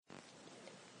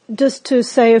just to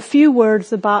say a few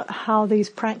words about how these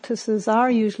practices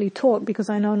are usually taught, because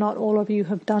I know not all of you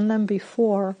have done them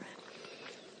before.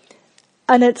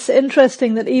 And it's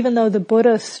interesting that even though the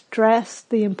Buddha stressed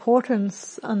the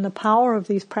importance and the power of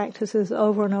these practices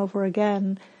over and over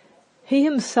again, he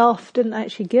himself didn't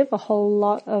actually give a whole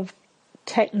lot of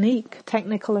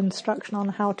technical instruction on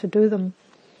how to do them.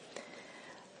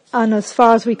 And as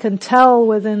far as we can tell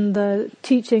within the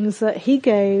teachings that he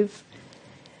gave,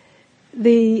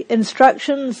 the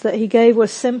instructions that he gave were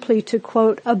simply to,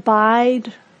 quote,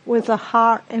 abide with a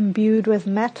heart imbued with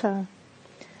metta,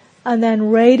 and then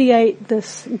radiate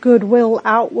this goodwill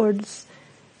outwards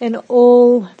in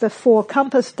all the four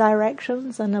compass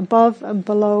directions, and above and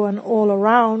below and all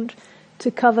around,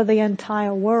 to cover the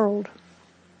entire world.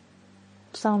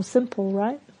 Sounds simple,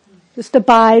 right? Just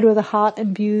abide with a heart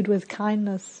imbued with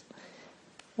kindness,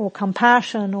 or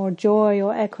compassion, or joy,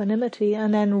 or equanimity,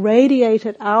 and then radiate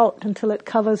it out until it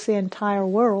covers the entire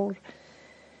world.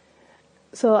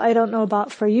 So I don't know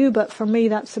about for you, but for me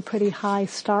that's a pretty high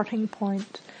starting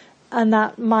point. And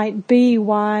that might be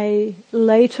why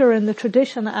later in the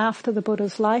tradition, after the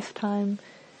Buddha's lifetime,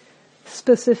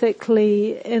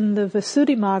 specifically in the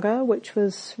Visuddhimagga, which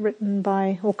was written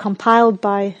by, or compiled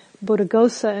by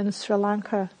Buddhaghosa in Sri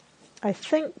Lanka, I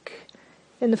think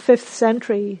in the 5th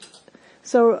century,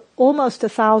 so almost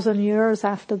 1,000 years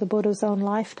after the Buddha's own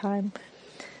lifetime,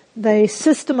 they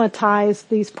systematized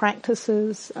these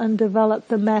practices and developed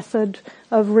the method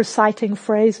of reciting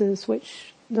phrases,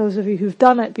 which those of you who've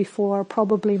done it before are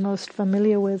probably most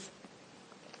familiar with.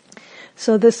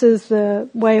 So this is the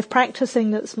way of practicing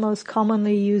that's most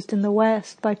commonly used in the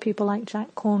West by people like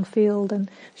Jack Kornfield and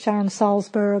Sharon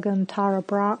Salzberg and Tara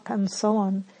Brach and so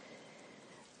on.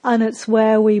 And it's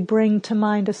where we bring to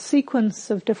mind a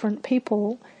sequence of different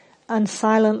people and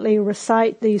silently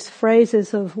recite these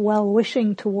phrases of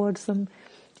well-wishing towards them.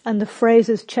 And the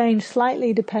phrases change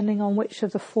slightly depending on which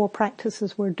of the four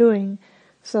practices we're doing.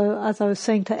 So as I was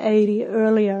saying to Adi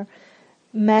earlier,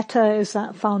 metta is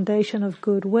that foundation of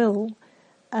goodwill.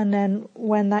 And then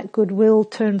when that goodwill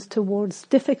turns towards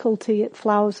difficulty, it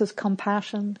flowers as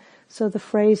compassion. So the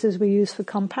phrases we use for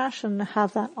compassion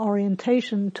have that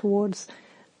orientation towards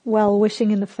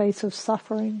well-wishing in the face of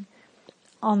suffering.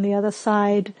 On the other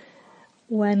side,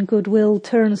 when goodwill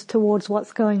turns towards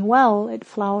what's going well, it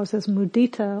flowers as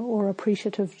mudita, or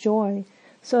appreciative joy.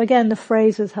 So again, the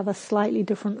phrases have a slightly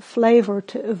different flavor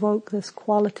to evoke this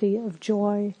quality of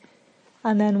joy.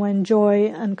 And then when joy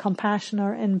and compassion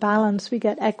are in balance, we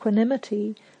get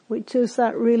equanimity, which is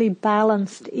that really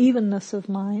balanced evenness of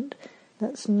mind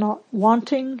that's not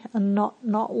wanting and not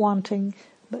wanting,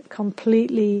 but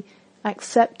completely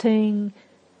accepting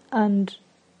and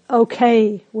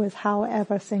okay with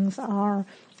however things are.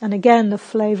 And again, the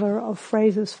flavor of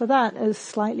phrases for that is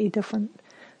slightly different.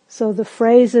 So the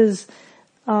phrases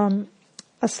are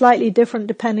slightly different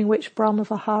depending which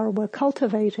Brahmavihara we're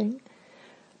cultivating.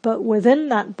 But within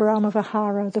that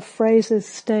Brahmavihara, the phrases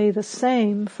stay the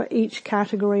same for each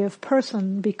category of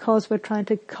person because we're trying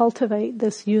to cultivate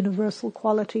this universal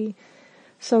quality.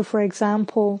 So for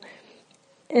example,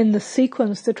 in the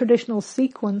sequence, the traditional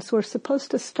sequence, we're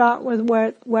supposed to start with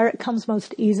where it comes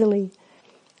most easily.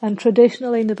 And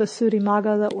traditionally in the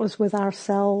Visuddhimagga, that was with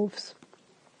ourselves.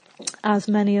 As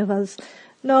many of us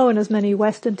know, and as many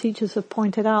Western teachers have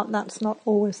pointed out, that's not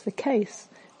always the case.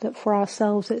 That for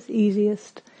ourselves it's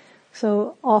easiest.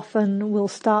 So often we'll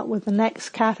start with the next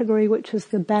category, which is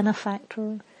the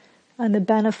benefactor. And the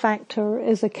benefactor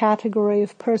is a category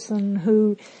of person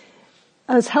who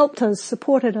has helped us,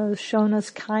 supported us, shown us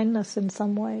kindness in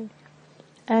some way.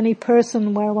 Any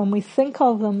person where when we think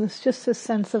of them, there's just a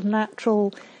sense of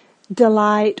natural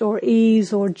delight or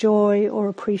ease or joy or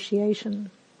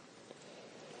appreciation.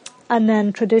 And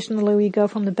then traditionally we go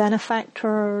from the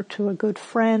benefactor to a good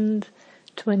friend,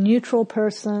 to a neutral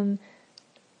person,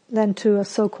 then to a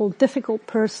so-called difficult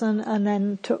person, and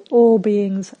then to all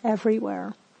beings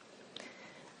everywhere.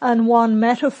 And one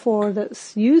metaphor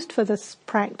that's used for this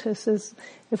practice is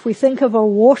if we think of a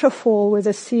waterfall with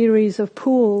a series of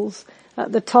pools,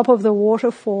 at the top of the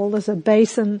waterfall there's a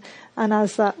basin, and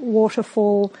as that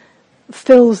waterfall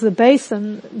fills the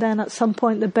basin, then at some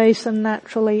point the basin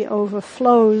naturally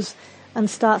overflows and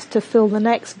starts to fill the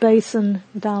next basin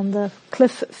down the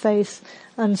cliff face,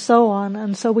 and so on.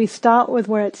 And so we start with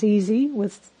where it's easy,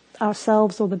 with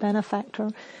ourselves or the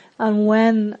benefactor, and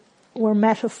when we're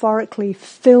metaphorically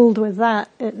filled with that,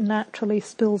 it naturally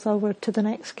spills over to the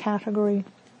next category.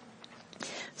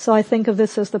 So I think of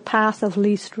this as the path of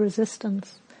least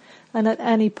resistance. And at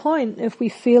any point, if we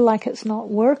feel like it's not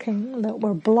working, that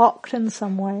we're blocked in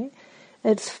some way,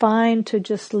 It's fine to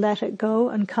just let it go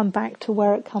and come back to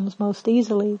where it comes most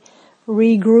easily.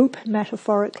 Regroup,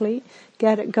 metaphorically,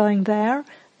 get it going there,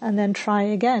 and then try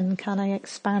again. Can I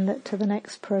expand it to the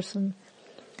next person?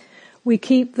 We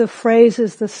keep the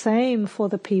phrases the same for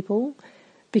the people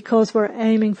because we're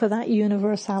aiming for that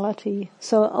universality.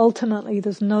 So ultimately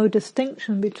there's no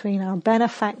distinction between our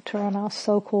benefactor and our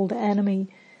so-called enemy.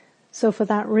 So for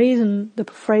that reason, the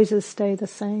phrases stay the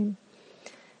same.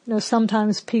 You know,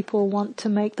 sometimes people want to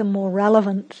make them more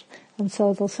relevant, and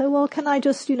so they'll say, well, can I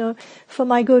just, for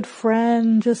my good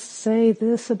friend, just say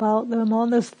this about them, or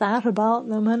there's that about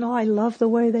them, and I love the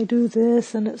way they do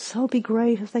this, and it'd so be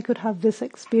great if they could have this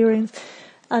experience.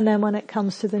 And then when it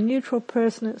comes to the neutral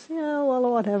person, it's,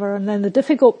 well, whatever. And then the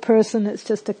difficult person, it's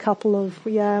just a couple of,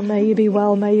 may you be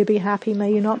well, may you be happy,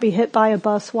 may you not be hit by a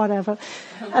bus, whatever.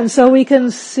 And so we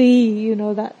can see,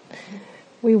 that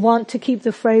we want to keep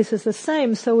the phrases the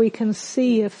same so we can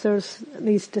see if there's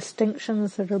these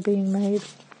distinctions that are being made.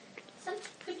 So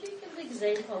could you give an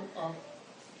example of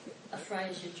a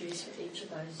phrase you'd use for each of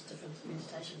those different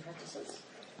meditation practices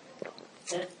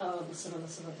that are on the similar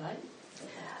sort of vein?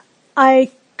 I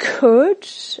could.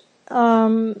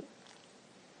 So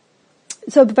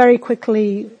very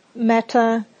quickly,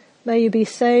 metta, may you be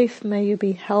safe, may you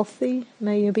be healthy,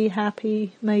 may you be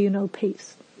happy, may you know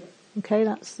peace. Okay,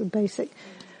 that's the basic.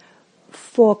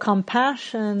 For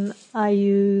compassion, I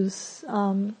use,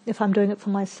 if I'm doing it for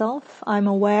myself, I'm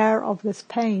aware of this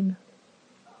pain.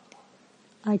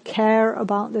 I care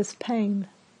about this pain.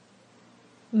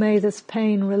 May this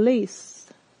pain release,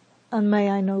 and may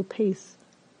I know peace.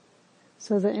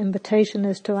 So the invitation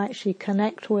is to actually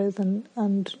connect with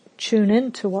and tune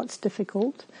into what's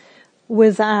difficult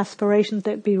with the aspiration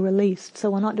that it be released. So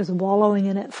we're not just wallowing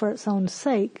in it for its own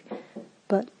sake,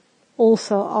 but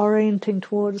also orienting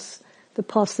towards the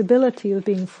possibility of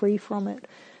being free from it,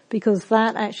 because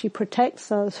that actually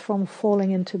protects us from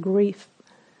falling into grief.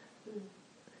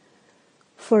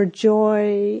 For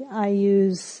joy, I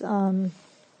use,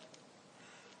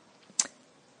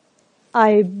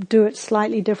 I do it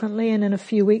slightly differently, and in a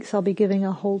few weeks I'll be giving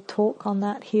a whole talk on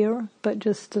that here, but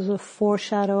just as a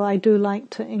foreshadow, I do like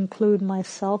to include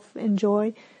myself in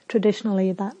joy.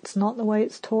 Traditionally that's not the way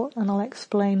it's taught, and I'll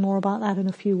explain more about that in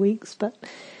a few weeks, but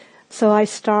so I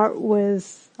start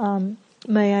with,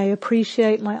 may I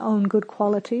appreciate my own good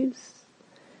qualities.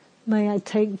 May I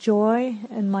take joy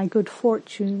in my good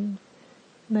fortune.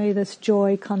 May this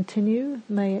joy continue.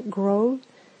 May it grow.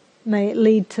 May it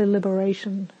lead to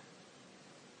liberation.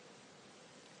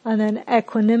 And then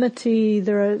equanimity,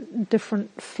 there are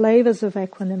different flavors of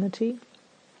equanimity.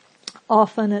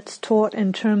 Often it's taught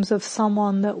in terms of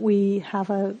someone that we have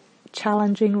a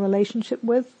challenging relationship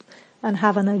with and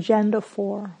have an agenda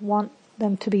for, want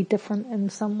them to be different in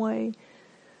some way.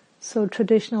 So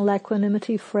traditional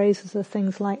equanimity phrases are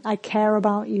things like, I care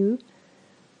about you,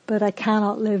 but I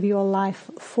cannot live your life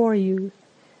for you.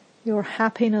 Your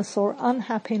happiness or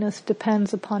unhappiness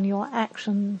depends upon your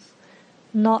actions,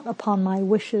 not upon my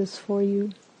wishes for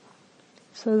you.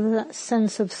 So that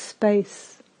sense of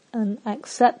space and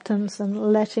acceptance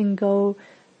and letting go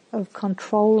of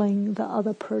controlling the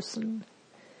other person.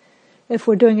 If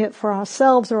we're doing it for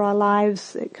ourselves or our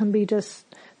lives, it can be just,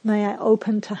 may I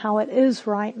open to how it is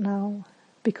right now,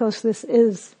 because this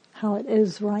is how it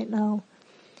is right now.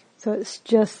 So it's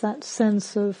just that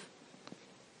sense of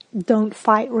don't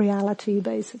fight reality,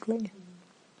 basically.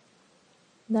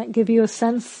 That give you a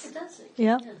sense? It does.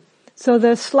 Yeah. So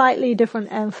there's slightly different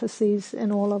emphases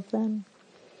in all of them.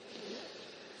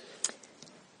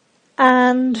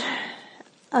 And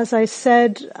as I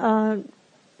said,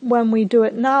 when we do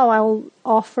it now, I'll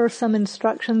offer some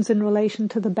instructions in relation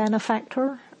to the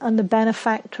benefactor. And the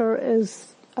benefactor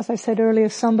is, as I said earlier,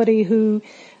 somebody who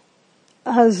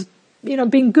has,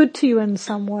 been good to you in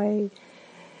some way.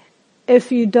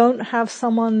 If you don't have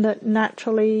someone that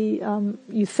naturally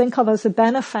you think of as a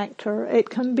benefactor,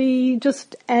 it can be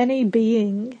just any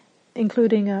being,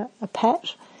 including a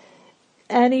pet,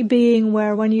 any being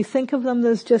where when you think of them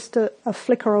there's just a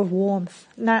flicker of warmth,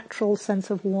 natural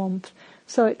sense of warmth.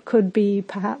 So it could be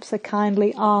perhaps a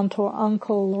kindly aunt or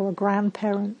uncle or a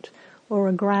grandparent or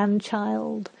a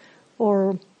grandchild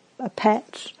or a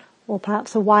pet or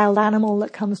perhaps a wild animal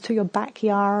that comes to your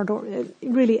backyard, or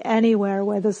really anywhere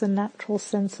where there's a natural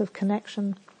sense of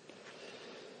connection.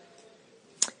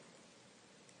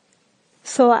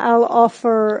 So I'll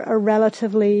offer a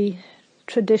relatively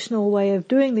traditional way of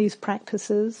doing these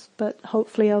practices, but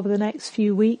hopefully over the next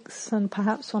few weeks, and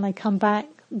perhaps when I come back,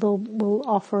 we'll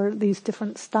offer these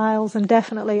different styles, and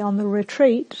definitely on the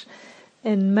retreat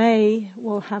in May,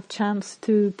 we'll have chance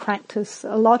to practice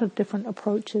a lot of different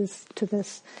approaches to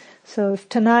this. So if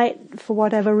tonight, for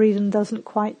whatever reason, doesn't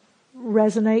quite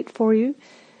resonate for you,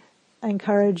 I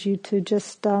encourage you to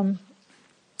just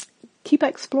keep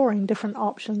exploring different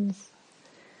options.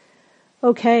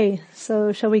 Okay,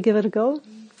 so shall we give it a go?